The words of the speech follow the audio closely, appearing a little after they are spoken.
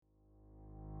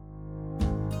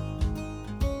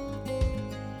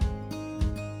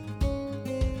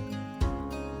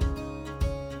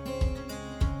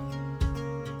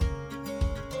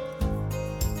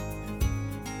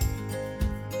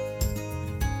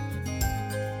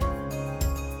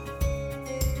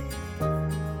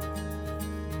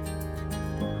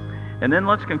And then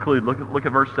let's conclude. Look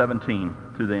at verse 17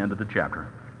 to the end of the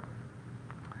chapter.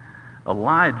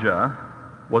 Elijah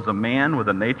was a man with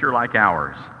a nature like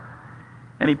ours,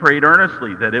 and he prayed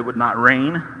earnestly that it would not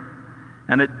rain,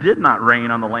 and it did not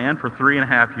rain on the land for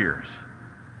 3.5 years.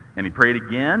 And he prayed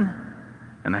again,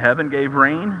 and the heaven gave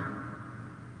rain,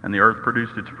 and the earth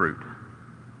produced its fruit.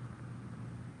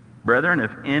 Brethren,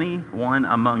 if anyone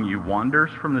among you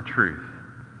wanders from the truth,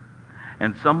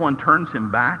 and someone turns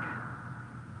him back,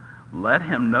 let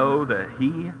him know that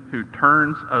he who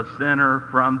turns a sinner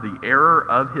from the error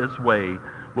of his way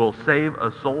will save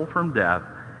a soul from death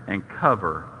and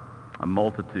cover a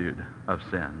multitude of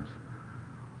sins.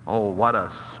 Oh, what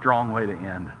a strong way to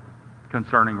end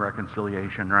concerning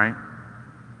reconciliation, right?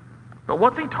 But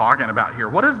what's he talking about here?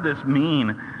 What does this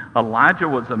mean? Elijah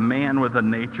was a man with a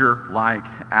nature like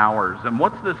ours. And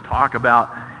what's this talk about?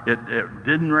 It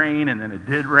didn't rain, and then it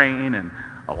did rain, and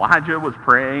Elijah was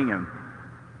praying, and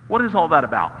what is all that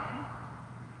about?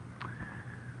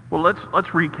 Well, let's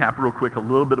recap real quick a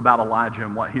little bit about Elijah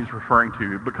and what he's referring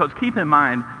to, because keep in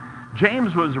mind,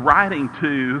 James was writing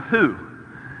to who?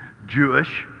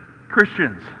 Jewish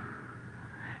Christians.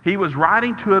 He was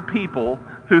writing to a people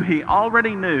who he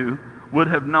already knew would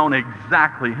have known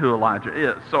exactly who Elijah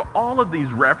is. So all of these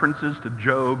references to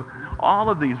Job, all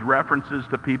of these references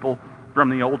to people from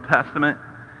the Old Testament,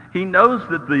 he knows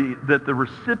that the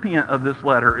recipient of this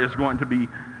letter is going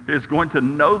to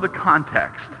know the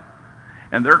context,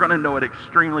 and they're going to know it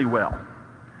extremely well.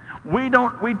 We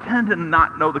tend to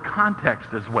not know the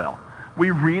context as well.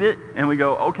 We read it and we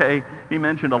go, okay, he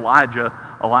mentioned Elijah.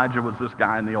 Elijah was this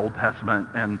guy in the Old Testament,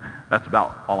 and that's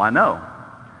about all I know.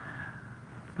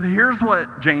 But here's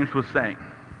what James was saying.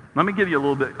 Let me give you a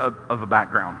little bit of a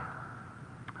background.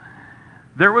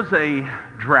 There was a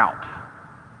drought,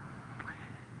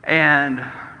 and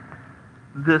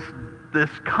this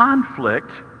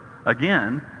conflict,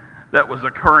 again, that was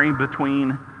occurring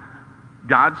between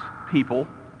God's people,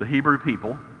 the Hebrew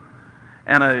people,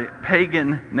 and a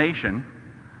pagan nation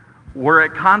were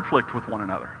at conflict with one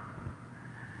another.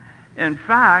 In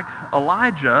fact,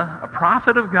 Elijah, a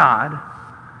prophet of God,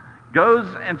 goes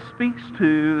and speaks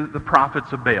to the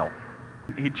prophets of Baal.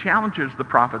 He challenges the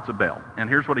prophets of Baal, and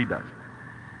here's what he does.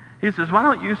 He says, why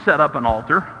don't you set up an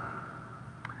altar,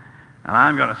 and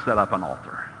I'm going to set up an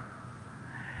altar.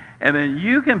 And then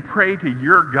you can pray to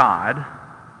your God,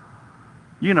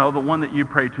 you know, the one that you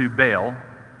pray to, Baal,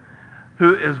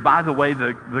 who is, by the way,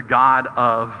 the god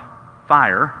of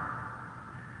fire.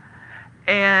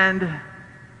 And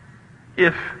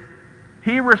if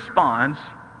he responds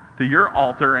to your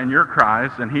altar and your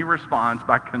cries, and he responds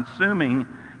by consuming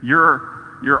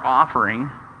your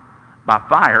offering by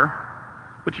fire,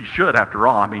 which he should, after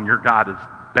all. I mean, your God is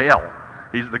Baal.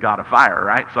 He's the god of fire,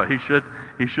 right? So he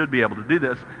should be able to do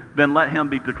this. Then let him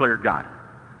be declared God.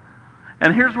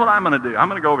 And here's what I'm going to do. I'm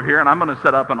going to go over here and I'm going to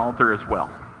set up an altar as well.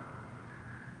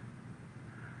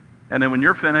 And then when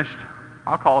you're finished,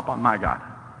 I'll call upon my God.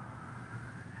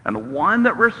 And the one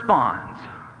that responds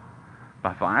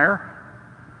by fire,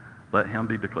 let him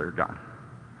be declared God.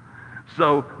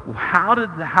 So how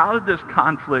did this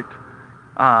conflict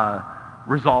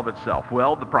resolve itself?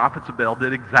 Well, the prophets of Baal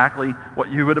did exactly what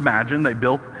you would imagine. They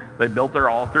built their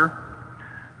altar.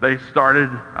 They started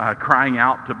crying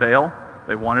out to Baal.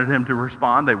 They wanted him to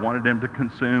respond. They wanted him to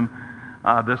consume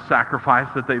this sacrifice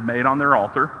that they've made on their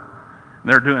altar.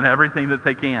 And they're doing everything that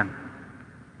they can.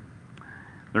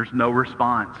 There's no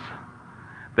response.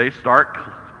 They start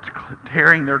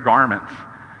tearing their garments,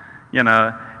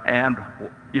 and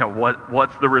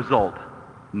what's the result?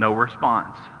 No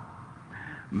response.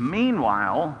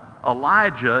 Meanwhile,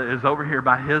 Elijah is over here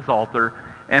by his altar,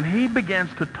 and he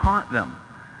begins to taunt them.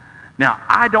 Now,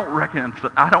 I don't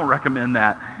recommend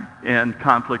that in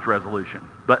conflict resolution,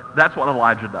 but that's what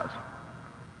Elijah does.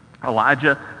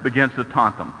 Elijah begins to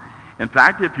taunt them. In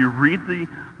fact, if you read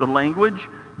the language,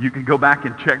 you can go back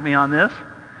and check me on this.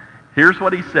 Here's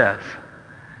what he says.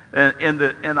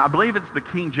 And I believe it's the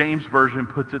King James Version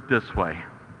puts it this way.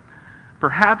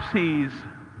 Perhaps he's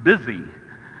busy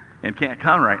and can't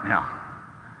come right now.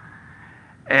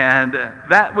 And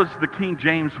that was the King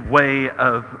James way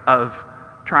of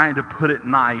trying to put it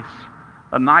nice.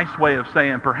 A nice way of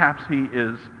saying perhaps he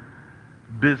is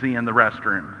busy in the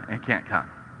restroom and can't come.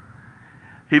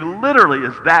 He literally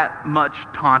is that much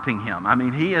taunting him. I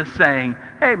mean, he is saying,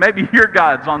 hey, maybe your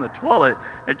God's on the toilet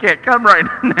and can't come right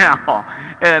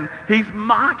now. And he's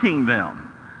mocking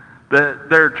them. That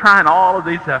they're trying all of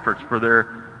these efforts for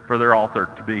their altar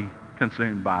to be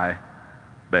consumed by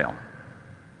Baal.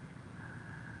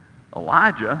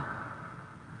 Elijah,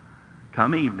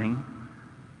 come evening,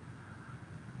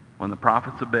 when the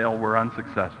prophets of Baal were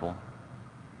unsuccessful,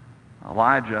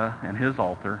 Elijah and his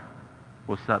altar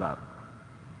was set up.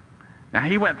 Now,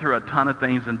 he went through a ton of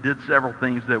things and did several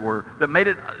things that made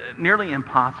it nearly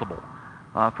impossible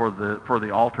for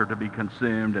the altar to be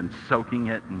consumed, and soaking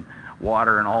it in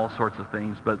water and all sorts of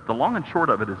things. But the long and short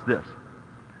of it is this.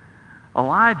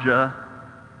 Elijah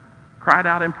cried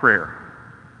out in prayer,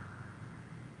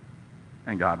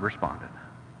 and God responded.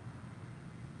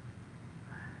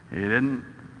 He didn't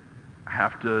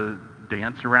have to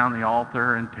dance around the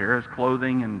altar and tear his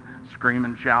clothing and scream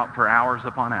and shout for hours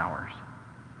upon hours.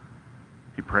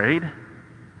 He prayed,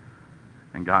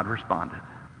 and God responded.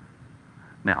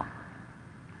 Now,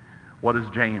 what is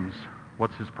James?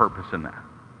 What's his purpose in that?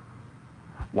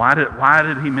 Why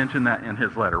did he mention that in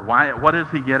his letter? What is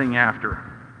he getting after?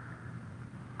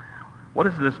 What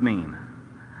does this mean?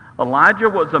 Elijah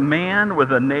was a man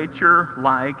with a nature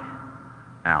like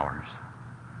ours.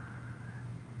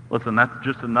 Listen, that's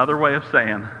just another way of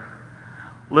saying,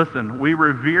 listen, we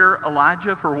revere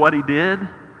Elijah for what he did,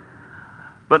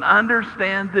 but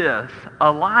understand this,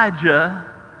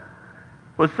 Elijah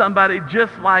was somebody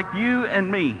just like you and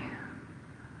me.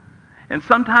 And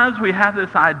sometimes we have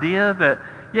this idea that,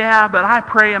 yeah, but I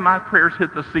pray and my prayers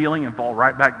hit the ceiling and fall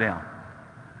right back down.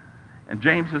 And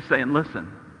James is saying, listen,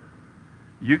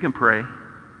 you can pray,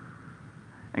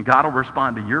 and God will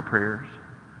respond to your prayers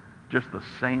just the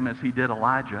same as he did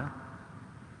Elijah,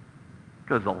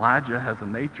 because Elijah has a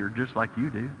nature just like you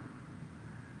do.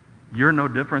 You're no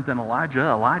different than Elijah.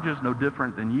 Elijah's no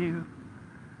different than you.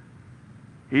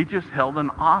 He just held an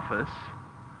office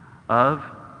of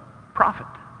prophet.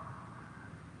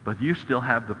 But you still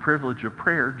have the privilege of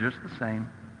prayer just the same.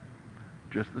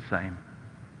 Just the same.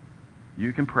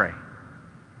 You can pray.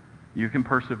 You can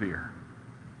persevere.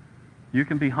 You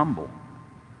can be humble.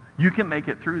 You can make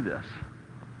it through this.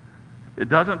 It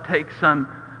doesn't take some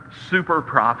super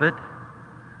prophet.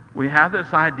 We have this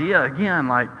idea, again,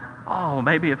 like, oh,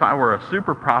 maybe if I were a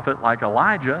super prophet like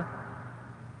Elijah.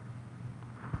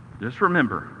 Just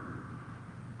remember,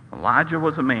 Elijah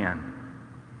was a man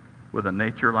with a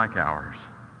nature like ours.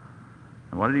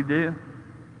 And what did he do?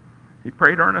 He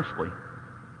prayed earnestly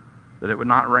that it would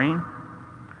not rain,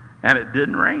 and it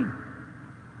didn't rain.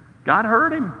 God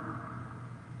heard him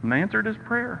and answered his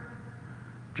prayer.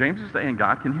 James is saying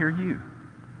God can hear you,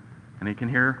 and he can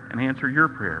hear and answer your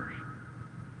prayers.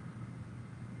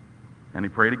 And he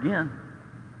prayed again,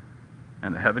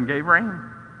 and the heaven gave rain,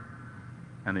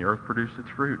 and the earth produced its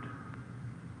fruit.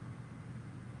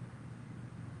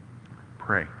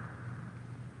 Pray.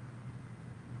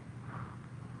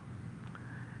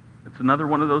 It's another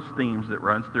one of those themes that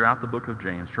runs throughout the book of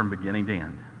James from beginning to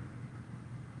end.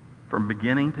 From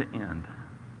beginning to end.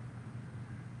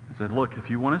 He said, look, if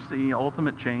you want to see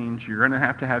ultimate change, you're going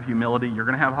to have humility. You're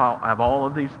going to have all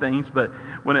of these things, but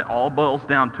when it all boils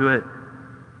down to it,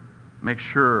 make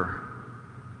sure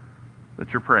that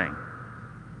you're praying.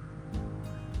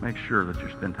 Make sure that you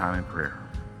spend time in prayer.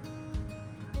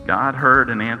 God heard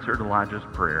and answered Elijah's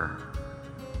prayer,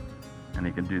 and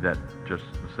he can do that just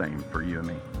the same for you and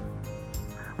me.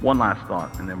 One last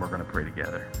thought, and then we're going to pray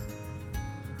together.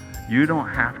 You don't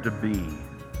have to be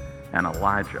an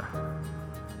Elijah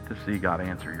to see God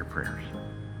answer your prayers.